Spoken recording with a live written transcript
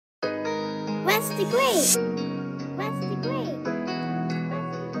What's the grade? What's the grade?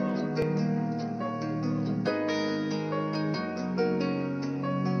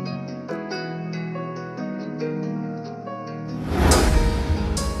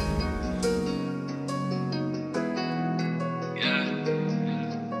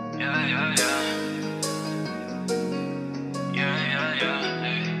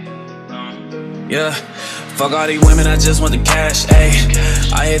 Yeah, fuck all these women, I just want the cash, ayy.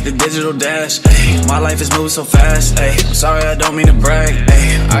 I hit the digital dash, ayy. My life is moving so fast, ayy. I'm sorry, I don't mean to brag,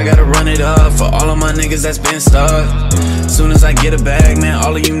 ayy. I gotta run it up for all of my niggas that's been stuck. Soon as I get a bag, man,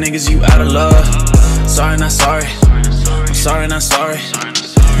 all of you niggas, you out of love. Sorry, not sorry. I'm sorry, not sorry.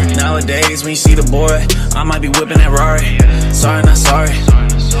 Nowadays, when you see the boy, I might be whipping that Rari. Sorry, not sorry.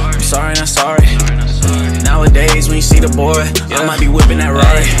 I'm sorry, not sorry. Nowadays, when you see the boy, I might be whipping that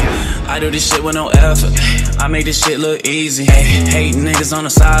Rari. I do this shit with no effort, I make this shit look easy. Hate niggas on the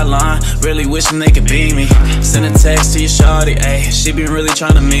sideline, really wishing they could be me. Send a text to your shawty, ayy, she been really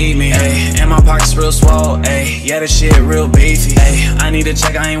trying to meet me, ayy. And my pockets real swole, ayy, yeah, this shit real beefy, ayy. I need a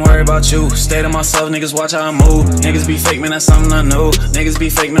check, I ain't worried about you. Stay to myself, niggas watch how I move. Niggas be fake, man, that's something I knew. Niggas be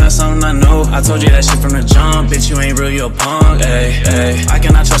fake, man, that's something I knew. I told you that shit from the jump, bitch, you ain't real, you a punk, ayy, ayy. I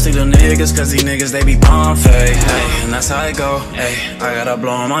cannot trust these little niggas, cause these niggas, they be pump fake, ayy. And that's how it go, ayy, I gotta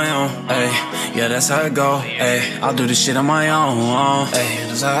blow on my own, ayy. Yeah, that's how it go, ayy. I'll do this shit on my own, ayy.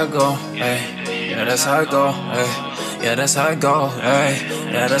 That's how it go, ayy. Yeah, that's how it go, ayy. Yeah, that's how it go,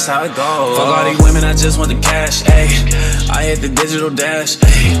 ayy. Yeah, that's how it go. Fuck all these women, I just want the cash, ayy. I hit the digital dash,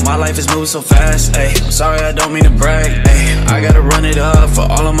 ayy. My life is moving so fast, ayy. I'm sorry, I don't mean to brag, ayy. I gotta run it up for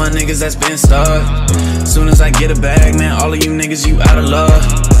all of my niggas that's been stuck. Soon as I get a bag, man, all of you niggas, you out of love.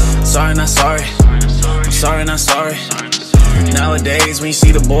 Sorry, not sorry. I'm sorry, not sorry. Nowadays, when you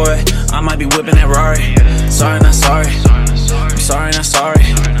see the boy, I might be whipping that Rari. Sorry, not sorry. I'm sorry, not sorry.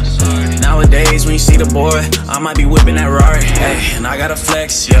 Nowadays, when you see the boy, I might be whipping that Rari. Hey, and I gotta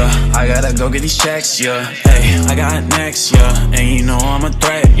flex, yeah. I gotta go get these checks, yeah. Hey, I got next, yeah. And you know I'm a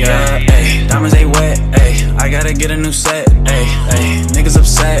threat, yeah. Hey, diamonds they wet, hey. I gotta get a new set, hey, hey. Niggas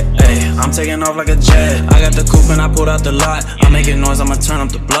upset, hey. I'm taking off like a jet. I got the coupe and I pulled out the lot. I'm making noise, I'ma turn up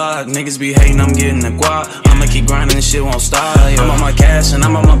the block. Niggas be hating, I'm getting the guap. I'ma keep grinding, this shit won't stop. I'm on my cash and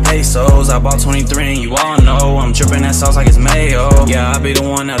I'm on my pesos. I bought 23 and you all know I'm dripping that sauce like it's mayo. Yeah, I be the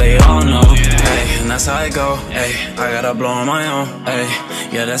one that they all know. Ay, and that's how it go. Ay, I gotta blow on my own. Ay,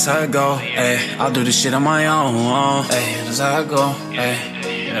 yeah, that's how it go. Ay, I'll do this shit on my own. Ay, that's how it go. Ay,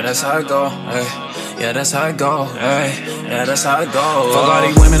 yeah, that's how it go. Ay. Yeah, that's how it go, ayy. Yeah, that's how it go. Fuck all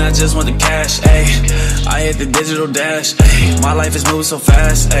these women, I just want the cash, ayy. I hit the digital dash, ayy. My life is moving so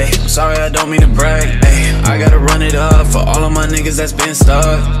fast, ayy. I'm sorry, I don't mean to brag, ayy. I gotta run it up for all of my niggas that's been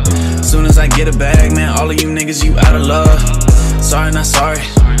stuck. Soon as I get a bag, man, all of you niggas, you out of love. Sorry, not sorry.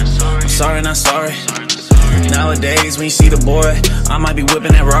 I'm sorry, not sorry. Nowadays, when you see the boy, I might be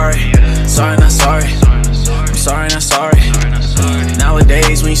whipping that Rari. Sorry, not sorry. I'm sorry, not sorry.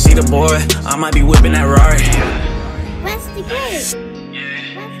 Nowadays, when you see the boy, I might be whipping that Rari.